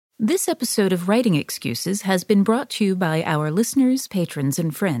This episode of Writing Excuses has been brought to you by our listeners, patrons,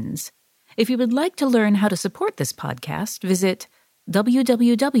 and friends. If you would like to learn how to support this podcast, visit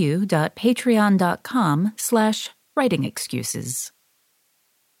www.patreon.com/writingexcuses.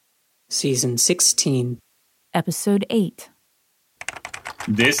 Season 16. Episode 8.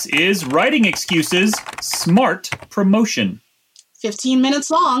 This is Writing Excuses Smart Promotion. 15 minutes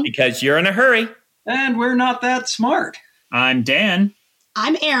long. Because you're in a hurry. And we're not that smart. I'm Dan.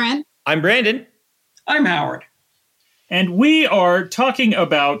 I'm Aaron. I'm Brandon. I'm Howard. And we are talking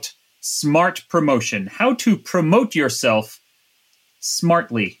about smart promotion. How to promote yourself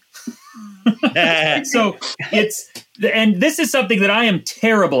smartly. So and this is something that I am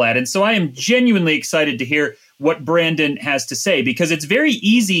terrible at. And so I am genuinely excited to hear what Brandon has to say, because it's very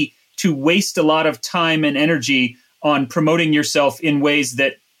easy to waste a lot of time and energy on promoting yourself in ways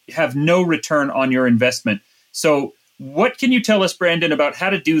that have no return on your investment. So what can you tell us, Brandon, about how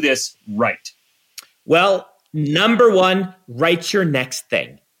to do this right? Well, number one, write your next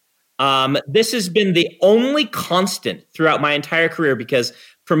thing. This has been the only constant throughout my entire career, because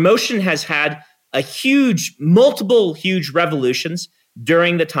promotion has had multiple huge revolutions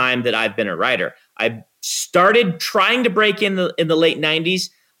during the time that I've been a writer. I started trying to break in the late 90s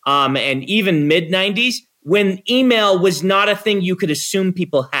and even mid 90s when email was not a thing you could assume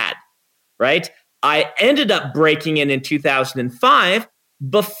people had, right? I ended up breaking in 2005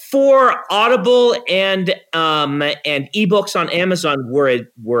 before Audible and ebooks on Amazon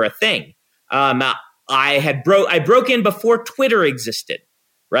were a thing. I broke in before Twitter existed,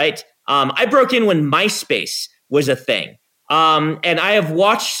 right? I broke in when MySpace was a thing. And I have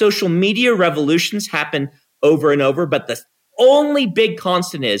watched social media revolutions happen over and over, but the only big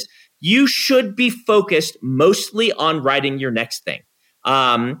constant is you should be focused mostly on writing your next thing.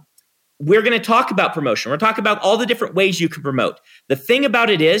 We're going to talk about promotion. We're going to talk about all the different ways you can promote. The thing about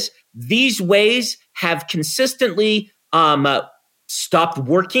it is these ways have consistently stopped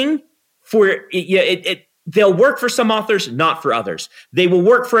working for they'll work for some authors, not for others. They will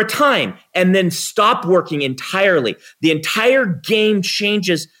work for a time and then stop working entirely. The entire game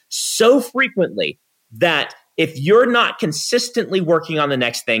changes so frequently that if you're not consistently working on the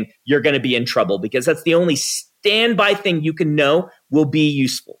next thing, you're going to be in trouble, because that's the only standby thing you can know will be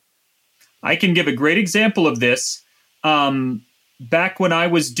useful. I can give a great example of this. Back when I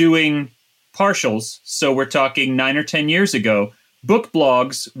was doing partials, so we're talking 9 or 10 years ago, book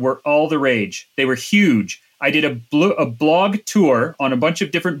blogs were all the rage. They were huge. I did a blog tour on a bunch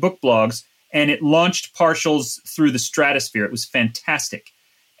of different book blogs, and it launched partials through the stratosphere. It was fantastic.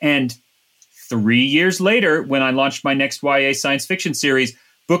 And 3 years later, when I launched my next YA science fiction series,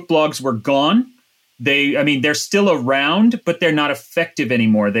 book blogs were gone. They're still around, but they're not effective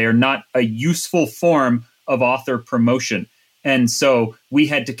anymore. They are not a useful form of author promotion. And so we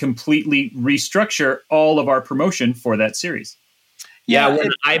had to completely restructure all of our promotion for that series. Yeah,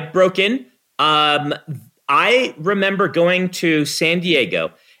 when I broke in, I remember going to San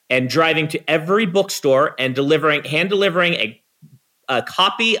Diego and driving to every bookstore and hand delivering a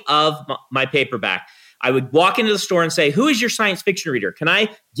copy of my paperback. I would walk into the store and say, who is your science fiction reader? Can I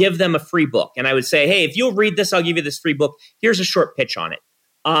give them a free book? And I would say, hey, if you'll read this, I'll give you this free book. Here's a short pitch on it.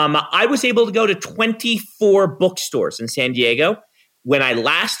 I was able to go to 24 bookstores in San Diego. When I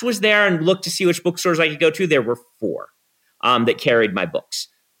last was there and looked to see which bookstores I could go to, there were 4 that carried my books.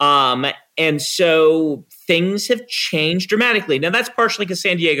 And so things have changed dramatically. Now, that's partially because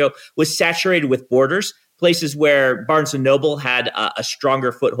San Diego was saturated with borders, places where Barnes & Noble had a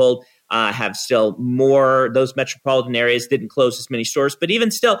stronger foothold. Have still more, those metropolitan areas didn't close as many stores, but even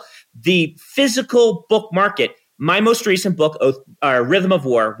still, the physical book market, my most recent book, Rhythm of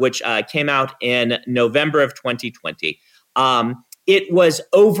War, which came out in November of 2020, it was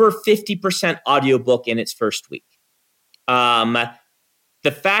over 50% audiobook in its first week. The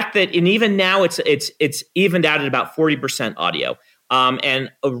fact that, and even now it's evened out at about 40% audio. And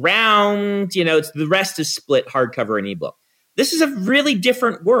around, the rest is split hardcover and ebook. This is a really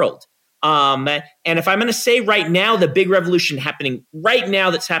different world. And if I'm going to say right now, the big revolution happening right now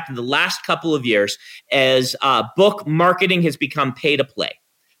that's happened the last couple of years is book marketing has become pay to play.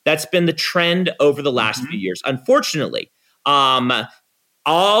 That's been the trend over the last few years. Unfortunately,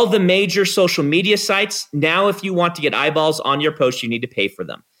 all the major social media sites, now if you want to get eyeballs on your posts, you need to pay for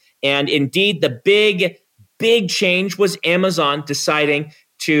them. And indeed, the big change was Amazon deciding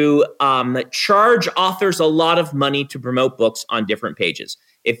to charge authors a lot of money to promote books on different pages.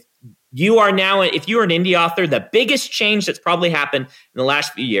 If you're an indie author, the biggest change that's probably happened in the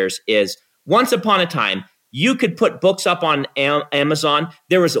last few years is once upon a time, You could put books up on Amazon.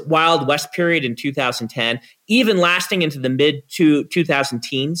 There was a Wild West period in 2010, even lasting into the mid to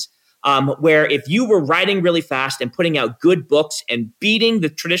 2010s, where if you were writing really fast and putting out good books and beating the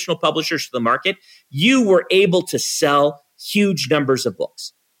traditional publishers to the market, you were able to sell huge numbers of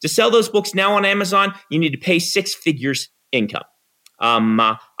books. To sell those books now on Amazon, you need to pay 6 figures income.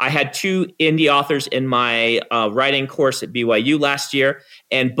 I had 2 indie authors in my writing course at BYU last year,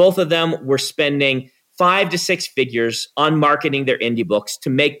 and both of them were spending 5 to 6 figures on marketing their indie books to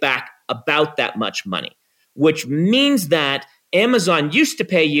make back about that much money, which means that Amazon used to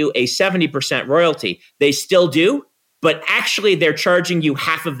pay you a 70% royalty. They still do, but actually they're charging you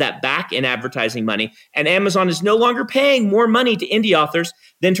half of that back in advertising money. And Amazon is no longer paying more money to indie authors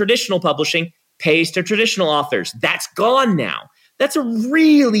than traditional publishing pays to traditional authors. That's gone now. That's a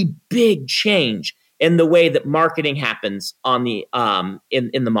really big change in the way that marketing happens on the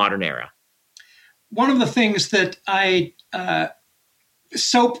in the modern era. One of the things that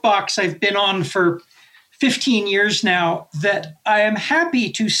soapbox I've been on for 15 years now that I am happy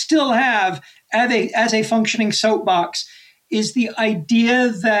to still have as a functioning soapbox is the idea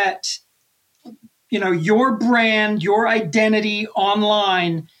that, your brand, your identity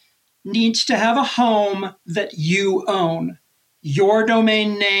online needs to have a home that you own. Your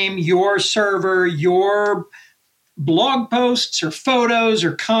domain name, your server, your blog posts or photos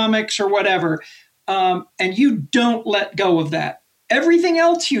or comics or whatever. And you don't let go of that. Everything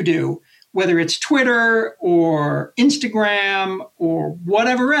else you do, whether it's Twitter or Instagram or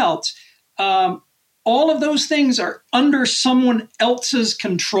whatever else, all of those things are under someone else's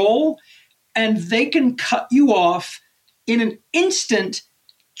control, and they can cut you off in an instant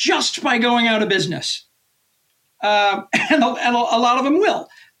just by going out of business. And a lot of them will.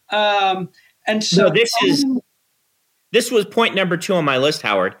 And so this was point number 2 on my list,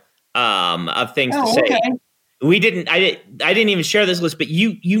 Howard. Of things to say. Okay. I didn't even share this list, but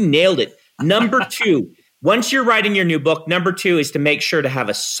you nailed it. Number 2, once you're writing your new book, number 2 is to make sure to have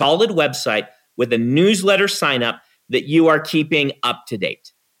a solid website with a newsletter sign up that you are keeping up to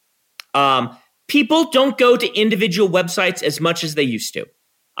date. People don't go to individual websites as much as they used to.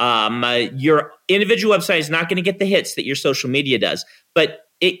 Your individual website is not going to get the hits that your social media does, but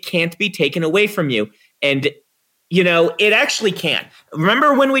it can't be taken away from you. And it actually can.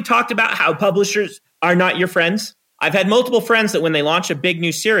 Remember when we talked about how publishers are not your friends? I've had multiple friends that when they launch a big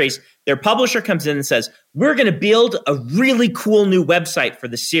new series, their publisher comes in and says, we're going to build a really cool new website for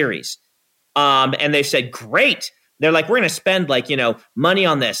the series. And they said, great. They're like, we're going to spend money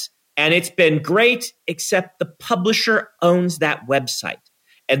on this. And it's been great, except the publisher owns that website.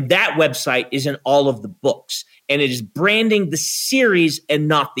 And that website is in all of the books. And it is branding the series and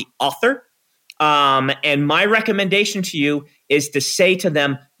not the author. And my recommendation to you is to say to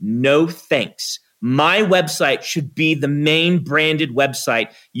them, no thanks. My website should be the main branded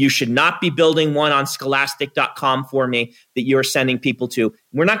website. You should not be building one on scholastic.com for me that you're sending people to.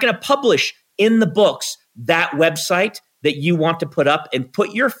 We're not going to publish in the books that website that you want to put up, and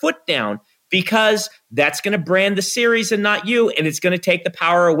put your foot down, because that's going to brand the series and not you. And it's going to take the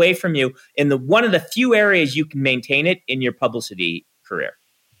power away from you in one of the few areas you can maintain it in your publicity career.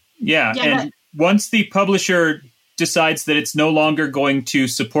 Yeah. And once the publisher decides that it's no longer going to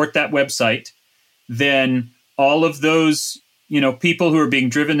support that website, then all of those, people who are being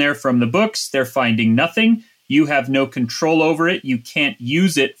driven there from the books, they're finding nothing. You have no control over it. You can't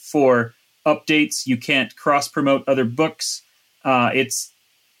use it for updates. You can't cross-promote other books. It's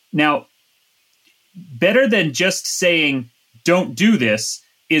now better than just saying, don't do this,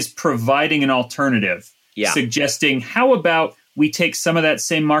 is providing an alternative. Yeah. Suggesting, how about we take some of that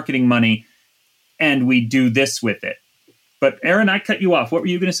same marketing money and we do this with it. But Erin, I cut you off. What were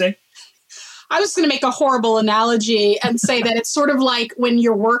you going to say? I was going to make a horrible analogy and say that it's sort of like when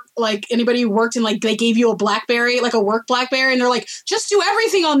your work, like anybody who worked in, they gave you a BlackBerry, like a work BlackBerry, and they're like, just do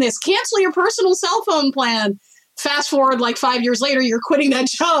everything on this, cancel your personal cell phone plan. Fast forward 5 years later, you're quitting that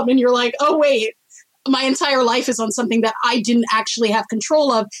job and you're like, oh, wait, my entire life is on something that I didn't actually have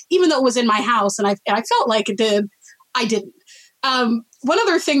control of, even though it was in my house. And I felt like it did. I didn't. One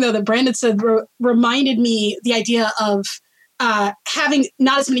other thing, though, that Brandon said reminded me the idea of having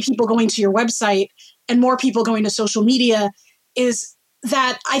not as many people going to your website and more people going to social media, is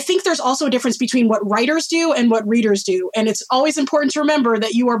that I think there's also a difference between what writers do and what readers do. And it's always important to remember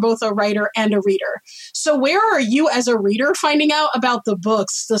that you are both a writer and a reader. So where are you as a reader finding out about the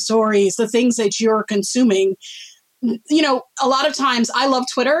books, the stories, the things that you're consuming? A lot of times I love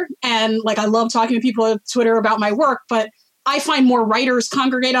Twitter and I love talking to people on Twitter about my work, but I find more writers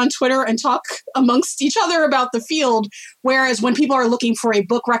congregate on Twitter and talk amongst each other about the field. Whereas when people are looking for a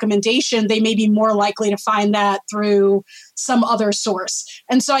book recommendation, they may be more likely to find that through some other source.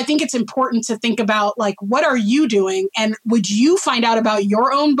 And so I think it's important to think about, like, what are you doing? And would you find out about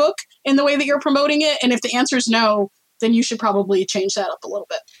your own book in the way that you're promoting it? And if the answer is no, then you should probably change that up a little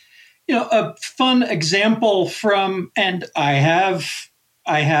bit. You know, a fun example from, and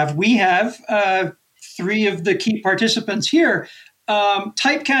we have three of the key participants here,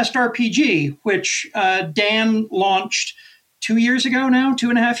 Typecast RPG, which Dan launched 2 years ago now,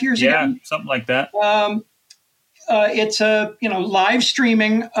 2.5 years ago. Yeah, something like that. It's a live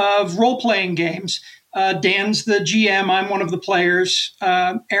streaming of role-playing games. Dan's the GM. I'm one of the players.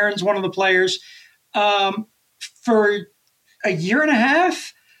 Aaron's one of the players. For a year and a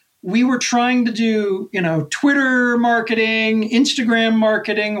half, we were trying to do, Twitter marketing, Instagram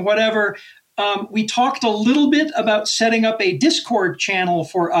marketing, whatever. We talked a little bit about setting up a Discord channel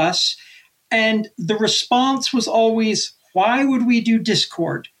for us. And the response was always, why would we do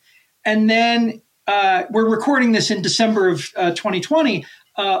Discord? And then we're recording this in December of 2020.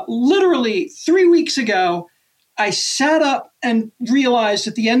 Literally 3 weeks ago, I sat up and realized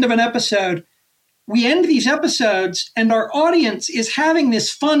at the end of an episode, we end these episodes and our audience is having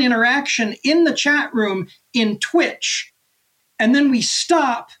this fun interaction in the chat room in Twitch. And then we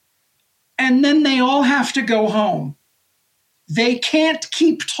stop, and then they all have to go home. They can't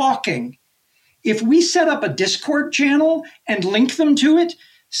keep talking. If we set up a Discord channel and link them to it,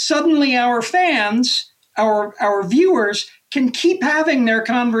 suddenly our fans, our viewers, can keep having their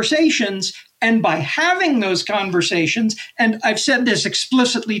conversations. And by having those conversations, and I've said this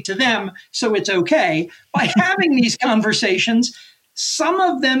explicitly to them, so it's okay, by having these conversations, some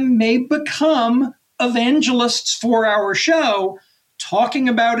of them may become evangelists for our show, talking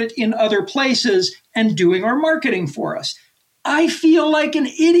about it in other places and doing our marketing for us. I feel like an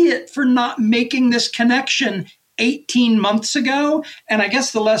idiot for not making this connection 18 months ago. And I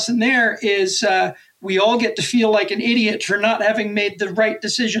guess the lesson there is we all get to feel like an idiot for not having made the right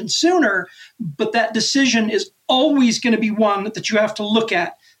decision sooner. But that decision is always going to be one that you have to look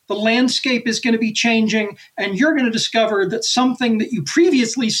at. The landscape is going to be changing, and you're going to discover that something that you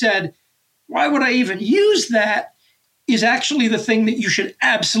previously said, why would I even use that, is actually the thing that you should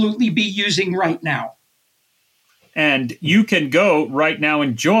absolutely be using right now. And you can go right now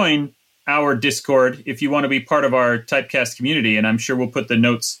and join our Discord if you want to be part of our Typecast community. And I'm sure we'll put the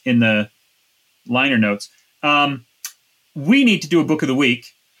notes in the liner notes. We need to do a book of the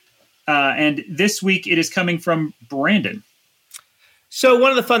week. And this week it is coming from Brandon. So one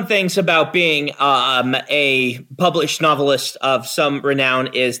of the fun things about being a published novelist of some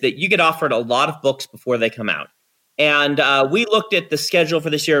renown is that you get offered a lot of books before they come out. And we looked at the schedule for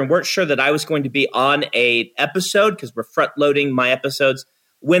this year and weren't sure that I was going to be on an episode because we're front loading my episodes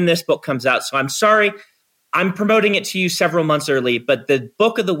when this book comes out. So I'm sorry. I'm promoting it to you several months early, but the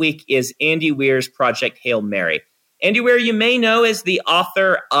book of the week is Andy Weir's Project Hail Mary. Andy Weir, you may know, is the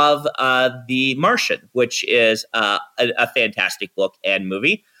author of The Martian, which is a fantastic book and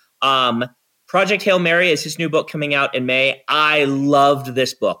movie. Project Hail Mary is his new book coming out in May. I loved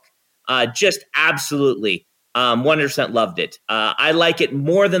this book. Just absolutely 100% loved it. I like it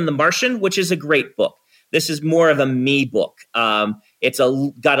more than The Martian, which is a great book. This is more of a me book. It's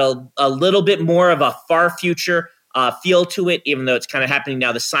got a little bit more of a far future feel to it, even though it's kind of happening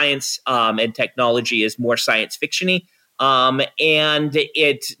now. The science and technology is more science fiction-y. And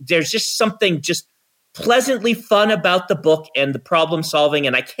there's just something just pleasantly fun about the book and the problem solving.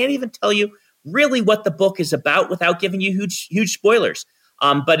 And I can't even tell you really what the book is about without giving you huge spoilers.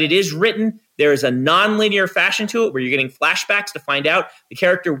 But it is written. There is a non-linear fashion to it where you're getting flashbacks to find out the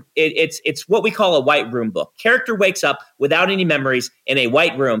character. It's what we call a white room book. Character wakes up without any memories in a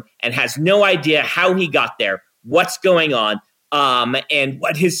white room and has no idea how he got there, what's going on, and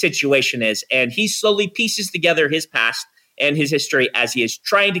what his situation is. And he slowly pieces together his past and his history as he is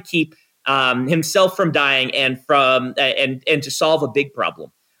trying to keep himself from dying and to solve a big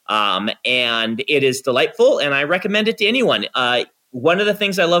problem. And it is delightful, and I recommend it to anyone. One of the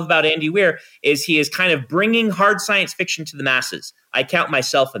things I love about Andy Weir is he is kind of bringing hard science fiction to the masses. I count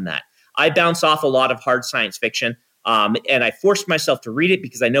myself in that. I bounce off a lot of hard science fiction, and I forced myself to read it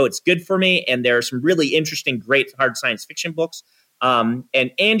because I know it's good for me, and there are some really interesting, great hard science fiction books.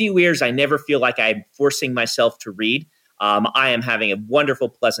 And Andy Weir's, I never feel like I'm forcing myself to read. I am having a wonderful,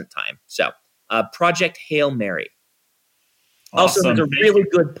 pleasant time. So, Project Hail Mary. Awesome. Also, it's a really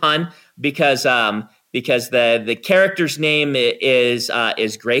good pun because the character's name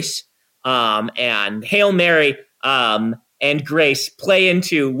is Grace, and Hail Mary, and grace play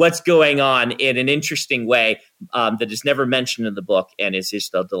into what's going on in an interesting way that is never mentioned in the book and is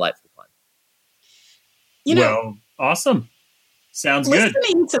just a delightful fun. Well, awesome. Sounds good.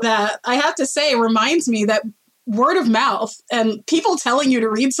 Listening to that, I have to say, reminds me that word of mouth and people telling you to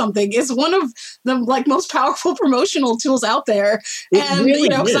read something is one of the most powerful promotional tools out there. And really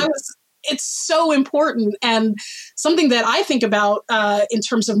it's so important, and something that I think about in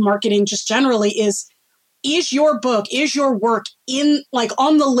terms of marketing just generally is your book, is your work in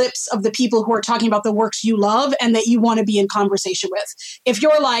on the lips of the people who are talking about the works you love and that you want to be in conversation with. If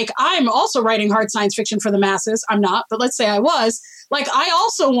you're I'm also writing hard science fiction for the masses, I'm not, but let's say I was, I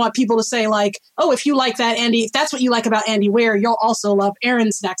also want people to say oh, if you like that, Andy, if that's what you like about Andy Weir, you'll also love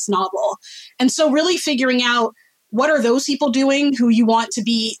Erin's next novel. And so really figuring out what are those people doing who you want to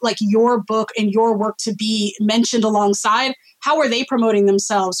be your book and your work to be mentioned alongside? How are they promoting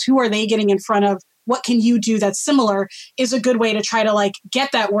themselves? Who are they getting in front of? What can you do that's similar is a good way to try to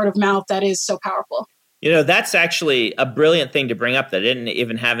get that word of mouth that is so powerful. That's actually a brilliant thing to bring up that I didn't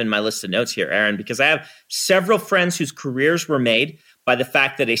even have in my list of notes here, Erin, because I have several friends whose careers were made by the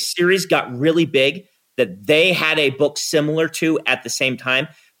fact that a series got really big that they had a book similar to at the same time,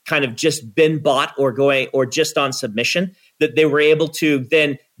 kind of just been bought or just on submission, that they were able to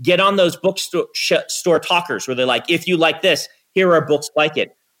then get on those bookstore talkers where they're if you like this, here are books like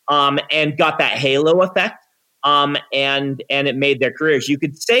it, and got that halo effect, and it made their careers. You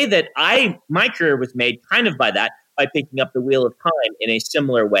could say that my career was made kind of by picking up the wheel of time in a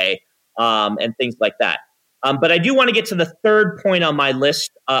similar way, and things like that. But I do want to get to the third point on my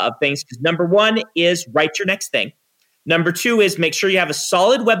list of things, because number one is write your next thing. Number two is make sure you have a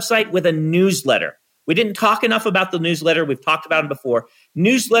solid website with a newsletter. We didn't talk enough about the newsletter. We've talked about them before.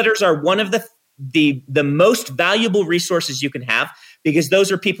 Newsletters are one of the most valuable resources you can have, because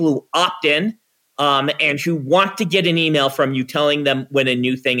those are people who opt in and who want to get an email from you telling them when a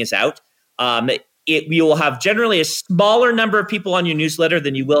new thing is out. You will have generally a smaller number of people on your newsletter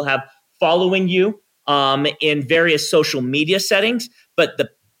than you will have following you in various social media settings. But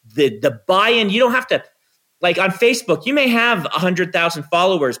the buy-in, you don't have to, on Facebook, you may have 100,000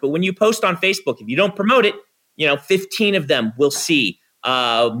 followers, but when you post on Facebook, if you don't promote it, 15 of them will see.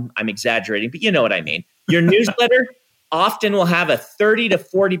 I'm exaggerating, but you know what I mean. Your newsletter often will have a 30 to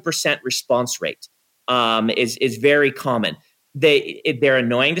 40% response rate. Is very common. They're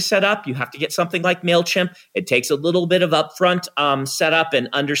annoying to set up. You have to get something like MailChimp. It takes a little bit of upfront setup and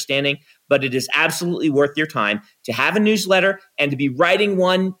understanding, but it is absolutely worth your time to have a newsletter and to be writing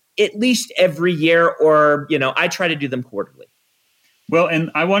one at least every year, or I try to do them quarterly. Well, and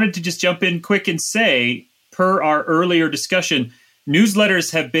I wanted to just jump in quick and say, per our earlier discussion,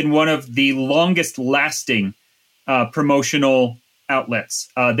 newsletters have been one of the longest lasting promotional outlets.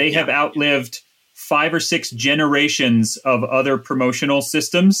 They have outlived 5 or 6 generations of other promotional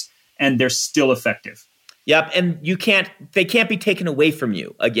systems, and they're still effective. Yep, and they can't be taken away from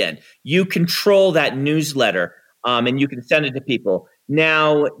you. Again, you control that newsletter, and you can send it to people.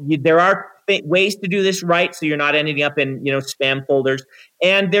 Now, there are ways to do this right, so you're not ending up in spam folders.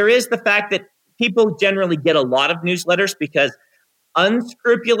 And there is the fact that people generally get a lot of newsletters because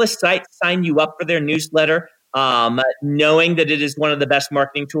unscrupulous sites sign you up for their newsletter, knowing that it is one of the best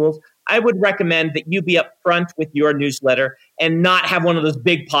marketing tools. I would recommend that you be upfront with your newsletter and not have one of those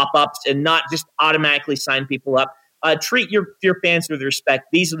big pop-ups and not just automatically sign people up. Treat your fans with respect.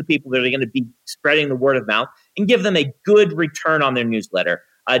 These are the people that are going to be spreading the word of mouth, and give them a good return on their newsletter.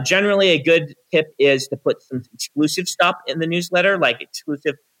 Generally, a good tip is to put some exclusive stuff in the newsletter, like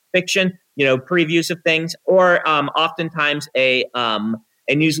exclusive fiction, previews of things, or oftentimes a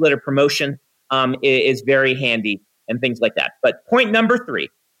newsletter promotion is very handy and things like that. But point number 3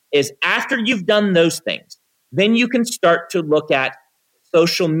 is after you've done those things, then you can start to look at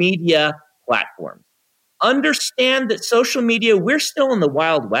social media platforms. Understand that social media, we're still in the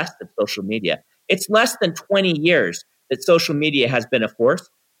wild west of social media. It's less than 20 years that social media has been a force.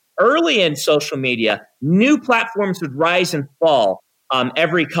 Early in social media, new platforms would rise and fall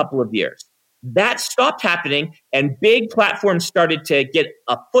every couple of years. That stopped happening, and big platforms started to get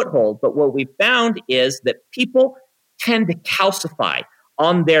a foothold. But what we found is that people tend to calcify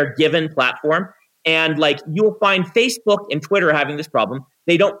on their given platform. And you'll find Facebook and Twitter having this problem.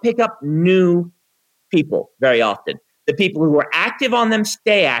 They don't pick up new people very often. The people who are active on them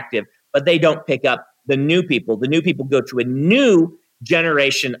stay active, but they don't pick up the new people. The new people go to a new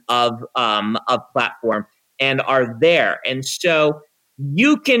generation of platform and are there. And so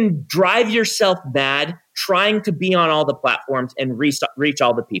you can drive yourself mad trying to be on all the platforms and reach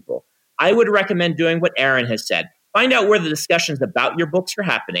all the people. I would recommend doing what Erin has said. Find out where the discussions about your books are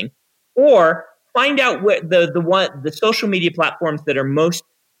happening, or find out what the social media platforms that are most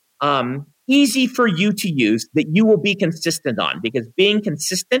easy for you to use that you will be consistent on, because being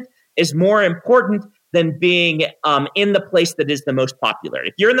consistent is more important than being in the place that is the most popular.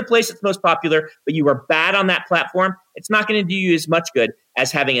 If you're in the place that's most popular, but you are bad on that platform, it's not going to do you as much good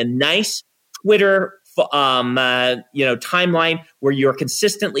as having a nice Twitter timeline where you're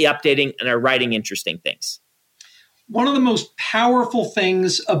consistently updating and are writing interesting things. One of the most powerful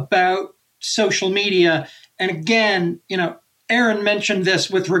things about social media, and again, Aaron mentioned this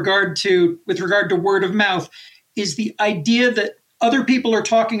with regard to word of mouth, is the idea that other people are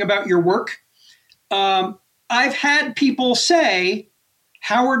talking about your work. I've had people say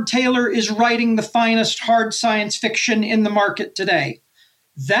Howard Taylor is writing the finest hard science fiction in the market today.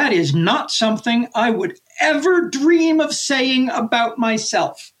 That is not something I would ever dream of saying about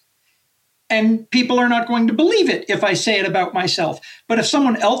myself. And people are not going to believe it if I say it about myself. But if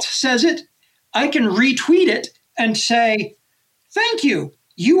someone else says it, I can retweet it and say, "Thank you.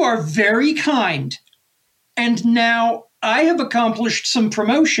 You are very kind." And now I have accomplished some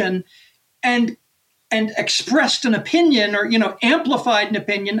promotion and expressed an opinion or, amplified an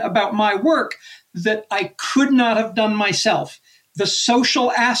opinion about my work that I could not have done myself. The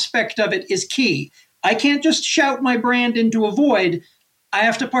social aspect of it is key. I can't just shout my brand into a void. I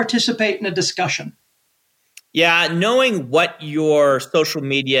have to participate in a discussion. Yeah, knowing what your social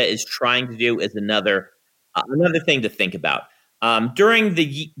media is trying to do is another thing to think about. During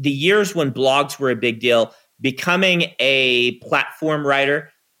the years when blogs were a big deal, becoming a platform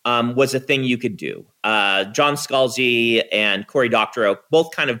writer was a thing you could do. John Scalzi and Cory Doctorow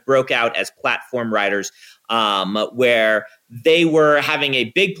both kind of broke out as platform writers, where they were having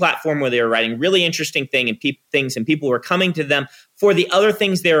a big platform where they were writing really interesting things, and people were coming to them for the other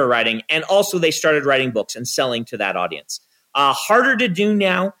things they were writing. And also they started writing books and selling to that audience. Harder to do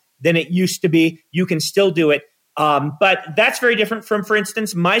now than it used to be. You can still do it. But that's very different from, for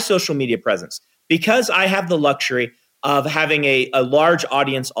instance, my social media presence. Because I have the luxury of having a large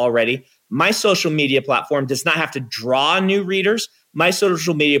audience already, my social media platform does not have to draw new readers. My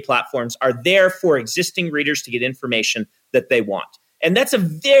social media platforms are there for existing readers to get information that they want. And that's a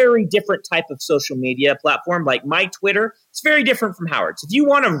very different type of social media platform. Like my Twitter, it's very different from Howard's. If you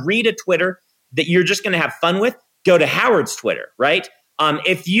want to read a Twitter that you're just going to have fun with, go to Howard's Twitter, right?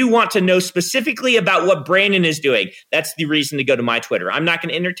 If you want to know specifically about what Brandon is doing, that's the reason to go to my Twitter. I'm not going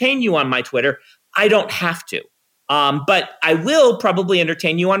to entertain you on my Twitter. I don't have to. But I will probably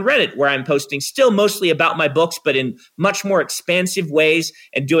entertain you on Reddit, where I'm posting still mostly about my books, but in much more expansive ways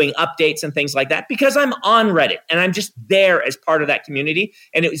and doing updates and things like that, because I'm on Reddit and I'm just there as part of that community.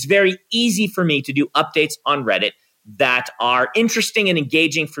 And it was very easy for me to do updates on Reddit that are interesting and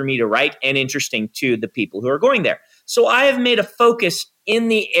engaging for me to write and interesting to the people who are going there. So I have made a focus in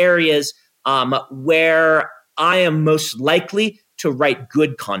the areas where I am most likely to write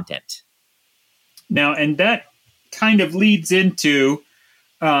good content. Now, and that kind of leads into,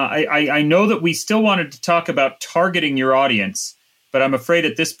 I know that we still wanted to talk about targeting your audience, but I'm afraid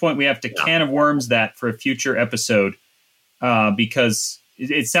at this point we have to can of worms that for a future episode, because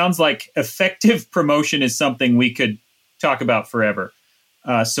it sounds like effective promotion is something we could talk about forever.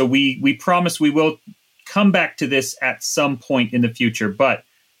 So we promise we will come back to this at some point in the future, but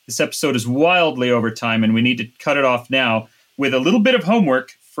this episode is wildly over time and we need to cut it off now with a little bit of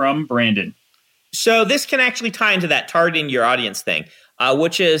homework from Brandon. So this can actually tie into that targeting your audience thing,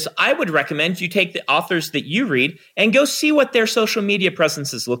 which is I would recommend you take the authors that you read and go see what their social media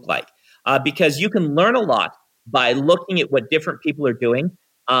presences look like, because you can learn a lot by looking at what different people are doing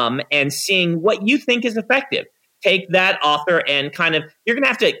and seeing what you think is effective. Take that author and you're going to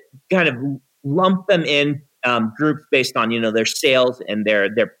have to kind of lump them in groups based on, their sales and their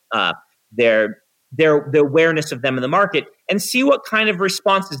awareness of them in the market, and see what kind of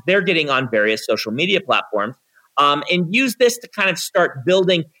responses they're getting on various social media platforms, and use this to kind of start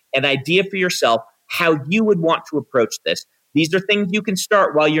building an idea for yourself how you would want to approach this. These are things you can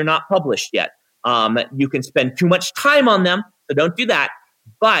start while you're not published yet. You can spend too much time on them, so don't do that.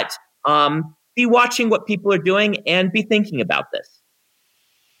 But be watching what people are doing and be thinking about this.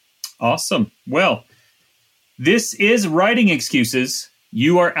 Awesome. Well, this is Writing Excuses.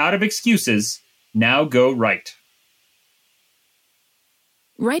 You are out of excuses. Now go write.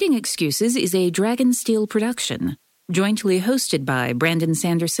 Writing Excuses is a Dragonsteel production, jointly hosted by Brandon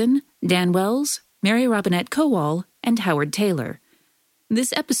Sanderson, Dan Wells, Mary Robinette Kowal, and Howard Taylor.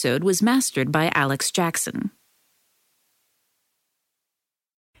 This episode was mastered by Alex Jackson.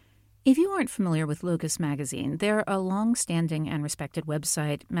 If you aren't familiar with Locus Magazine, they're a long-standing and respected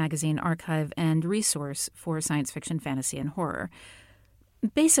website, magazine archive, and resource for science fiction, fantasy, and horror.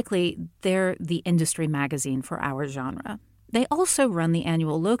 Basically, they're the industry magazine for our genre. They also run the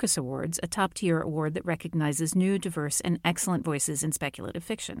annual Locus Awards, a top-tier award that recognizes new, diverse, and excellent voices in speculative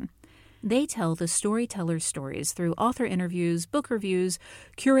fiction. They tell the storyteller's stories through author interviews, book reviews,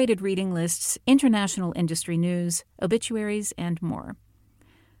 curated reading lists, international industry news, obituaries, and more.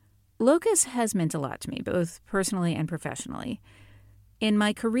 Locus has meant a lot to me, both personally and professionally. In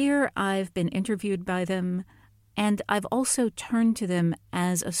my career, I've been interviewed by them, and I've also turned to them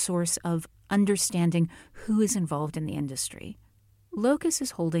as a source of understanding who is involved in the industry. Locus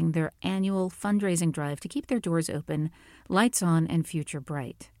is holding their annual fundraising drive to keep their doors open, lights on, and future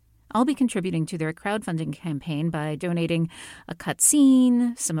bright. I'll be contributing to their crowdfunding campaign by donating a cut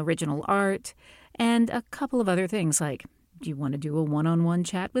scene, some original art, and a couple of other things like, do you want to do a one-on-one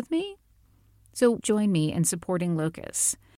chat with me? So join me in supporting Locus.